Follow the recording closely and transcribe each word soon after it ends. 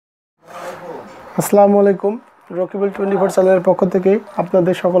আসসালামু আলাইকুম রকিবুল 24 চ্যানেলের পক্ষ থেকে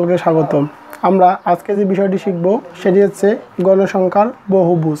আপনাদের সকলকে স্বাগতম। আমরা আজকে যে বিষয়টি শিখব সেটি হচ্ছে গণসংখ্যার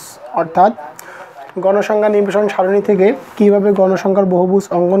বহুভুজ, অর্থাৎ গণসংখ্যা নির্বাচন সারণী থেকে কিভাবে গণসংখ্যার বহুভুজ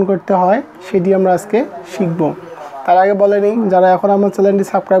অঙ্কন করতে হয় সেটি আমরা আজকে শিখব। তার আগে বলে নিই, যারা এখন আমার চ্যানেলটি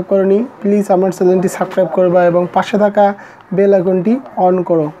সাবস্ক্রাইব করেনি প্লিজ আমার চ্যানেলটি সাবস্ক্রাইব করবা এবং পাশে থাকা বেল আইকনটি অন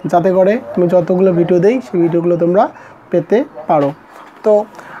করো, যাতে করে আমি যতগুলো ভিডিও দেই সেই ভিডিওগুলো তোমরা পেতে পারো। তো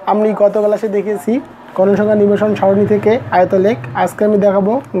আমি গত ক্লাসে দেখিয়েছি গণসংখ্যা নির্বাচন সারণী থেকে আয়তলেখ। আজকে আমি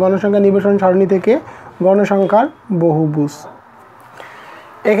দেখাবো গণসংখ্যা নির্বাচন সারণী থেকে গণসংখ্যার বহুভুজ।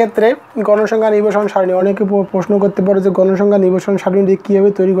 এক্ষেত্রে গণসংখ্যা নির্বাচন সারণী অনেকে প্রশ্ন করতে পারে যে গণসংখ্যা নির্বাচন সারণীটি কীভাবে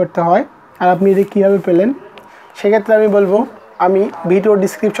তৈরি করতে হয় আর আপনি এটি কীভাবে পেলেন। সেক্ষেত্রে আমি বলবো, আমি ভিডিও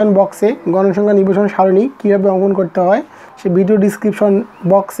ডিসক্রিপশন বক্সে গণসংখ্যা নির্বাচন সারণী কীভাবে অঙ্কন করতে হয় সেই ভিডিও ডিসক্রিপশন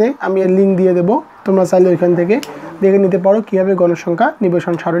বক্সে আমি এর লিঙ্ক দিয়ে দেবো। তোমরা চাইলে ওইখান থেকে দেখে নিতে পারো কীভাবে গণসংখ্যা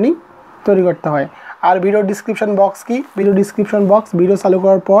নির্বাচন সারণী তৈরি করতে হয়। আর ভিডিও ডিসক্রিপশন বক্স কি, ভিডিও ডিসক্রিপশন বক্স ভিডিও চালু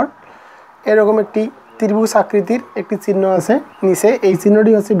করার পর এরকম একটি ত্রিভুজ আকৃতির একটি চিহ্ন আছে নিচে, এই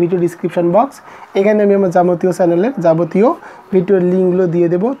চিহ্নটি হচ্ছে ভিডিও ডিসক্রিপশন বক্স। এখানে আমি আমার যাবতীয় চ্যানেলের যাবতীয় ভিডিওর লিঙ্কগুলো দিয়ে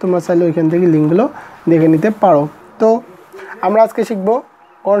দেবো, তোমরা চাইলে ওইখান থেকে লিঙ্কগুলো দেখে নিতে পারো। তো আমরা আজকে শিখব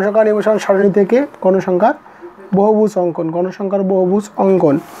গণসংখ্যা নির্বাচন সারণী থেকে গণসংখ্যার বহুভুজ অঙ্কন, গণসংখ্যার বহুভুজ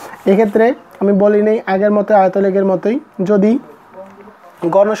অঙ্কন। এক্ষেত্রে আমি বলি নেই আগের মতো আয়তলেখের মতোই, যদি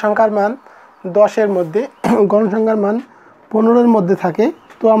গণসংখ্যার মান 10-এর মধ্যে গণসংখ্যার মান 15-এর মধ্যে থাকে,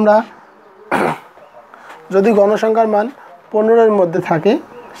 তো আমরা যদি গণসংখ্যার মান 15-এর মধ্যে থাকে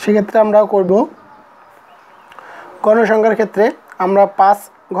সেক্ষেত্রে আমরা করব গণসংখ্যার ক্ষেত্রে আমরা 5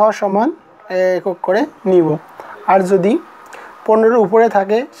 ঘর সমান একক করে নিব। আর যদি 15-এর উপরে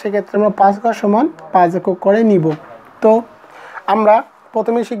থাকে সেক্ষেত্রে আমরা 5 ঘর সমান 5 একক করে নিব। তো আমরা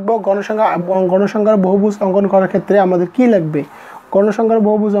প্রথমে শিখব গণসংখ্যার বহুভুজ অঙ্কন করার ক্ষেত্রে আমাদের কি লাগবে। গণসংখ্যার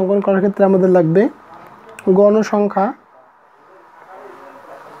বহুভুজ অঙ্কন করার ক্ষেত্রে আমাদের লাগবে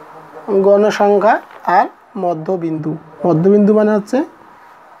গণসংখ্যা আর মধ্যবিন্দু। মধ্যবিন্দু মানে হচ্ছে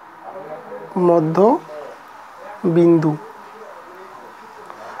মধ্যবিন্দু।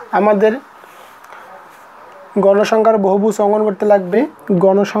 আমাদের গণসংখ্যার বহুভুজ অঙ্কন করতে লাগবে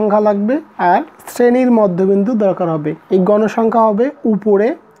গণসংখ্যা লাগবে আর শ্রেণীর মধ্যবিন্দু দরকার হবে। এই গণসংখ্যা হবে উপরে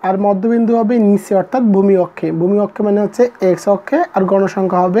আর মধ্যবিন্দু হবে নিচে, অর্থাৎ ভূমি অক্ষে। ভূমি অক্ষে মানে হচ্ছে এক্স অক্ষে আর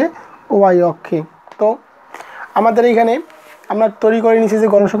গণসংখ্যা হবে ওয়াই অক্ষে। তো আমাদের এইখানে আমরা তৈরি করে নিচ্ছি যে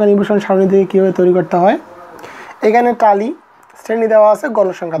গণসংখ্যা নির্বাচন সারণী থেকে কীভাবে তৈরি করতে হয়। এখানে টালি শ্রেণী দেওয়া আছে,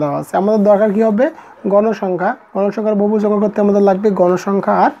 গণসংখ্যা দেওয়া আছে। আমাদের দরকার কী হবে গণসংখ্যার বহুভুজ অঙ্কন করতে আমাদের লাগবে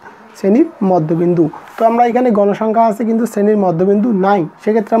গণসংখ্যা আর শ্রেণীর মধ্যবিন্দু। তো আমরা এখানে গণসংখ্যা আছে কিন্তু শ্রেণীর মধ্যবিন্দু নাই,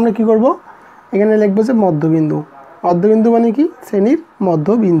 সেক্ষেত্রে আমরা কি করব, এখানে লিখবো যে মধ্যবিন্দু। মধ্যবিন্দু মানে কি, শ্রেণীর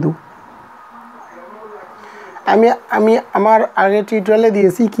মধ্যবিন্দু। আমি আমার আগের টিউটোরিয়ালে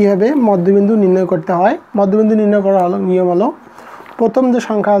দিয়েছি কীভাবে মধ্যবিন্দু নির্ণয় করতে হয়। মধ্যবিন্দু নির্ণয় করার নিয়ম হলো, প্রথম যে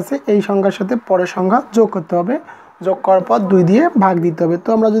সংখ্যা আছে এই সংখ্যার সাথে পরের সংখ্যা যোগ করতে হবে, যোগ করার পর 2 দিয়ে ভাগ দিতে হবে। তো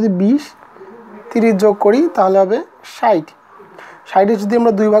আমরা যদি 20-30 যোগ করি তাহলে হবে 60। 60-এ যদি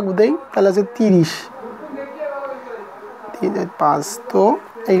আমরা 2 ভাগ দিই তাহলে আছে 30, 5। তো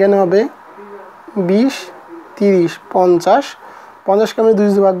এইখানে হবে 20, 30, 50। 50কে আমি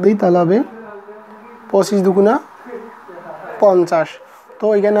 2 ভাগ দিই তাহলে হবে 25 দুগুণা 50। তো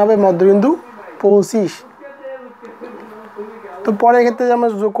এখানে হবে মধ্যবিন্দু 25। তো পরের ক্ষেত্রে আমরা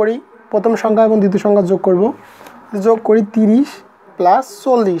যোগ করি, প্রথম সংখ্যা এবং দ্বিতীয় সংখ্যা যোগ করব। যোগ করি 30 +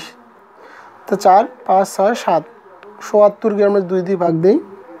 40, তো 4, 5, 6, 7। 77কে আমরা 2 দিয়ে ভাগ দিই,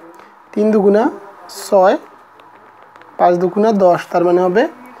 3 দুগুণা 6, 5 দুগুণা 10, তার মানে হবে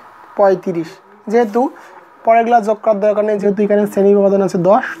 35। যেহেতু পরেরগুলা যোগ করার দরকার নেই, যেহেতু এখানে শ্রেণী উপাদান আছে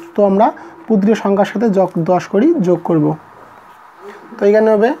 10, তো আমরা প্রতিটি সংখ্যার সাথে 10 করি যোগ করব। তো এখানে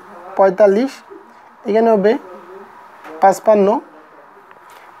হবে 45, এখানে হবে 55,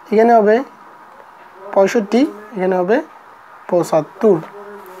 এখানে হবে 65, এখানে হবে 75।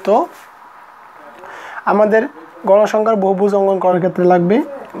 তো আমাদের গণসংখ্যার বহুভুজ অঙ্কন করার ক্ষেত্রে লাগবে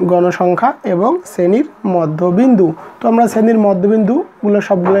গণসংখ্যা এবং শ্রেণীর মধ্যবিন্দু। তো আমরা শ্রেণীর মধ্যবিন্দুগুলো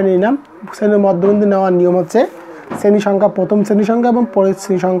সবগুলো নিলাম। শ্রেণীর মধ্যবিন্দু নেওয়ার নিয়ম হচ্ছে শ্রেণী সংখ্যা, প্রথম শ্রেণী সংখ্যা এবং পরের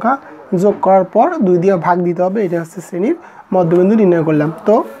শ্রেণী সংখ্যা যোগ করার পর 2 দিয়ে ভাগ দিতে হবে। এটা হচ্ছে শ্রেণীর মধ্যবিন্দু নির্ণয় করলাম।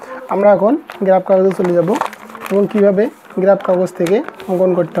 তো আমরা এখন গ্রাফ কাগজে চলে যাব এবং কীভাবে গ্রাফ কাগজ থেকে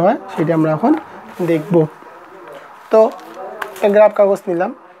অঙ্কন করতে হয় সেটা আমরা এখন দেখব। তো গ্রাফ কাগজ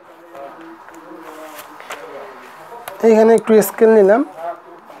নিলাম, এখানে একটু স্কেল নিলাম,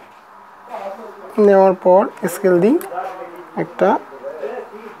 নেওয়ার পর স্কেল দিই একটা,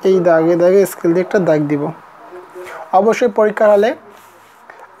 এই দাগে স্কেল দিয়ে একটা দাগ দিব। অবশ্যই পরীক্ষার হলে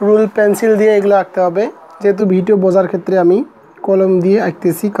রুল পেন্সিল দিয়ে এগুলো আঁকতে হবে, যেহেতু ভিডিও বোঝার ক্ষেত্রে আমি কলম দিয়ে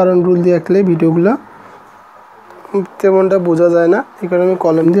আঁকতেছি, কারণ রুল দিয়ে আঁকলে ভিডিওগুলো তেমনটা বোঝা যায় না, এই কারণে আমি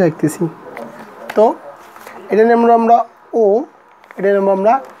কলম দিয়ে আঁকতেছি। তো এটা নেব আমরা ও, এটা নেব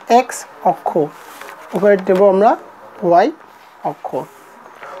আমরা এক্স অক্ষ, ওখানে নেব আমরা ওয়াই অক্ষ।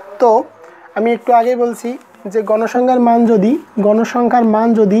 তো আমি একটু আগে বলছি যে গণসংখ্যার মান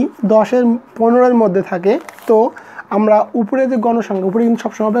যদি 10-এর 15-এর মধ্যে থাকে, তো আমরা উপরে যে গণসংখ্যা, উপরে কিন্তু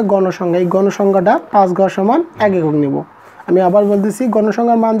সবসময় হবে গণসংখ্যা, এই গণসংখ্যাটা 5 ঘর সমান 1 একক নেব। আমি আবার বলতেছি,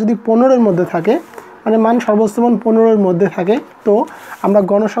 গণসংখ্যার মান যদি 15-এর মধ্যে থাকে, মানে মান সর্বোচ্চ মান 15-এর মধ্যে থাকে, তো আমরা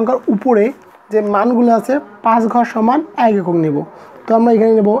গণসংখ্যার উপরে যে মানগুলো আছে 5 ঘর সমান 1 একক নেব। তো আমরা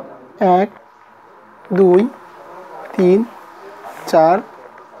এখানে নেব 1 2 3 4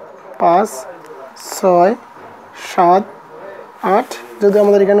 5 6 7 8, যদি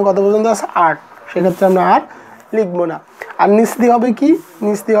আমাদের এখানে কত পর্যন্ত আছে 8, সেক্ষেত্রে আমরা আর লিখবো না। আর নিচ দিয়ে হবে কি,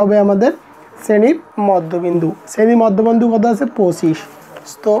 নিচ দিয়ে হবে আমাদের শ্রেণীর মধ্যবিন্দু। শ্রেণীর মধ্যবিন্দু কত আছে 25।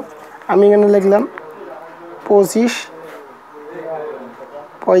 তো আমি এখানে লিখলাম 25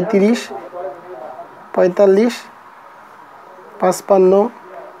 35 45 55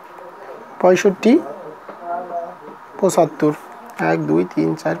 65 75, 1 2 3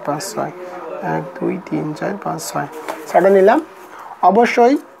 4 5 6, 1 2 3 4 5 6, 6টা নিলাম।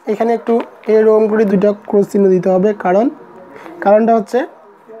 অবশ্যই এখানে একটু এরকম করে 2টা ক্রস চিহ্ন দিতে হবে, কারণটা হচ্ছে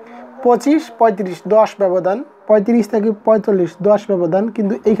 25 35 10 ব্যবধান, 35 থেকে 45 10 ব্যবধান,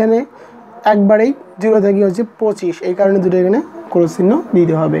 কিন্তু এখানে একবারেই 0 থেকে হচ্ছে 25, এই কারণে 2টা এখানে ক্রস চিহ্ন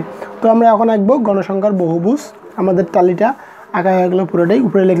দিতে হবে। তো আমরা এখন আঁকবো গণসংখ্যার বহুভুজ। আমাদের টালিটা আঁকা হয়ে গেলো পুরোটাই।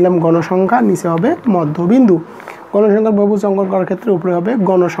 উপরে লিখলাম গণসংখ্যা, নিচে হবে মধ্যবিন্দু। গণসংখ্যার বহুভুজ অঙ্কন করার ক্ষেত্রে উপরে হবে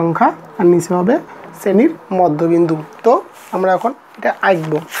গণসংখ্যা আর নিচে হবে শ্রেণীর মধ্যবিন্দু। তো আমরা এখন এটা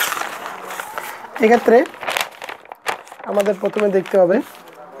আঁকবো। এক্ষেত্রে আমাদের প্রথমে দেখতে হবে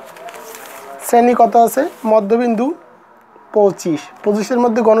শ্রেণী কত আছে, মধ্যবিন্দু 25, 25-এর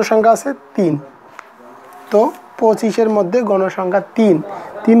মধ্যে গণসংখ্যা আছে 3, তো 25-এর মধ্যে গণসংখ্যা 3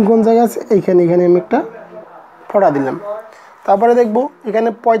 কোন জায়গায় আছে, এখানে আমি একটা ফোঁটা দিলাম। তারপরে দেখব এখানে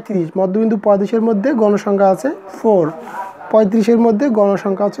 35, মধ্যবিন্দু 35-এর মধ্যে গণসংখ্যা আছে 4, 35-এর মধ্যে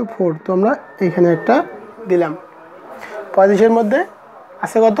গণসংখ্যা আছে 4, তো আমরা এখানে একটা দিলাম। 35-এর মধ্যে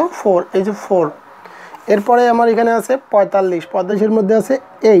আছে কত 4, এই যে 4। এরপরে আমার এখানে আছে 45, 45-এর মধ্যে আছে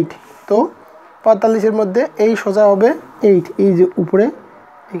 8, তো 45-এর মধ্যে এই সোজা হবে 8, এই যে উপরে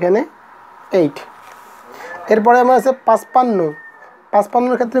এখানে 8। এরপরে আমার আছে 55,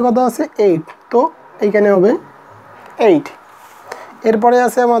 55-এর ক্ষেত্রে কত আছে 8, তো এইখানে হবে 8। এরপরে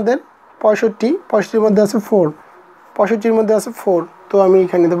আছে আমাদের 65, 65-এর মধ্যে আছে 4, 65-এর মধ্যে আছে 4, তো আমি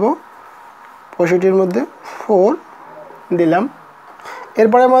এখানে দেবো 65-এর মধ্যে 4 দিলাম।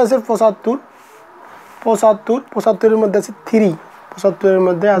 এরপরে আমার আছে 75, 75-এর মধ্যে আছে 3, 75-এর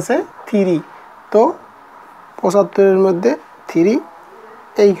মধ্যে আছে 3, তো 75-এর মধ্যে 3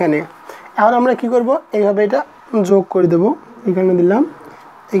 এইখানে। এখন আমরা কি করব, এইভাবে এটা যোগ করে দেব। এখানে দিলাম,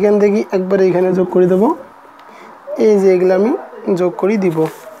 এখান থেকে একবারে এখানে যোগ করে দেব। এই যে এগুলো আমি যোগ করে দিব,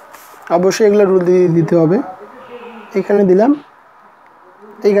 অবশ্যই এগুলো রুল দিয়ে দিতে হবে। এখানে দিলাম,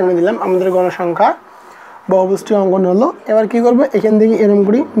 এইখানে দিলাম, আমাদের গণসংখ্যা বহুভুজটি অঙ্কন হলো। এবার কি করব, এখান থেকে এরকম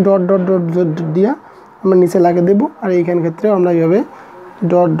করি ডট ডট ডট ডট দিয়া আমরা নিচে লাগিয়ে দেব। আর এইখান ক্ষেত্রেও আমরা এইভাবে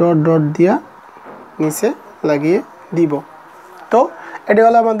ডট ডট ডট দিয়া নিচে লাগিয়ে দিব। তো এটি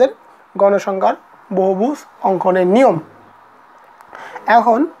হলো আমাদের গণসংখ্যার বহুভুজ অঙ্কনের নিয়ম।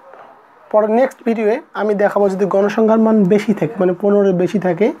 এখন পরের নেক্সট ভিডিওয়ে আমি দেখাবো যদি গণসংখ্যার মান বেশি থাকে, মানে 15-এর বেশি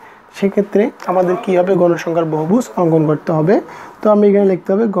থাকে, সেক্ষেত্রে আমাদের কী হবে, গণসংখ্যার বহুভুজ অঙ্কন করতে হবে। তো আমি এখানে লিখতে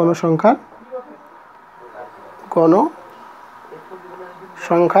হবে গণসংখ্যার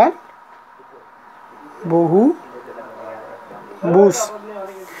বহুভুজ।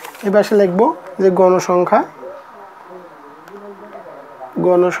 এবার সে লিখবো যে গণসংখ্যা,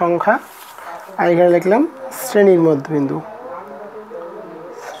 আর এখানে লিখলাম শ্রেণীর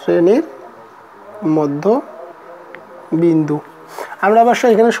মধ্যবিন্দু, আমরা অবশ্য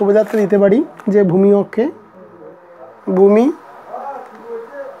এখানে সুবিধার্থে দিতে পারি যে ভূমি অক্ষে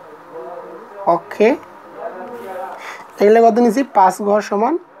এগুলো কত নিচ্ছি 5 ঘর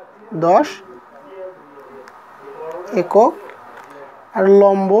সমান 10 একক, আর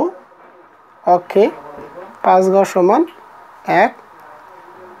লম্ব অক্ষে 5 ঘর সমান 1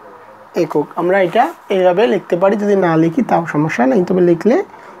 একক। আমরা এটা এইভাবে লিখতে পারি, যদি না লিখি তাও সমস্যা নেই, তবে লিখলে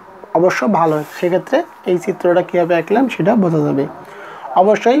অবশ্য ভালো হয়। সেক্ষেত্রে এই চিত্রটা কীভাবে আঁকলাম সেটা বোঝা যাবে।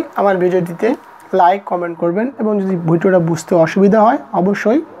 অবশ্যই আমার ভিডিওটিতে লাইক কমেন্ট করবেন, এবং যদি ভিডিওটা বুঝতে অসুবিধা হয়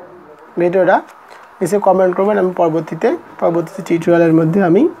অবশ্যই ভিডিওটা নিচে কমেন্ট করবেন। আমি পরবর্তী টিউটোরিয়ালের মধ্যে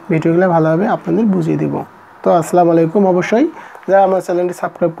আমি ভিডিওগুলো ভালোভাবে আপনাদের বুঝিয়ে দেব। তো আসসালামু আলাইকুম। অবশ্যই যারা আমার চ্যানেলটি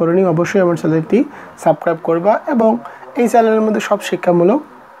সাবস্ক্রাইব করেনি অবশ্যই আমার চ্যানেলটি সাবস্ক্রাইব করবা, এবং এই চ্যানেলের মধ্যে সব শিক্ষামূলক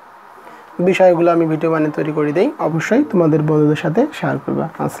বিষয়গুলো আমি ভিডিও বানিয়ে তৈরি করে দেই, অবশ্যই তোমাদের বন্ধুদের সাথে শেয়ার করবে।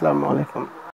 আসসালামু আলাইকুম।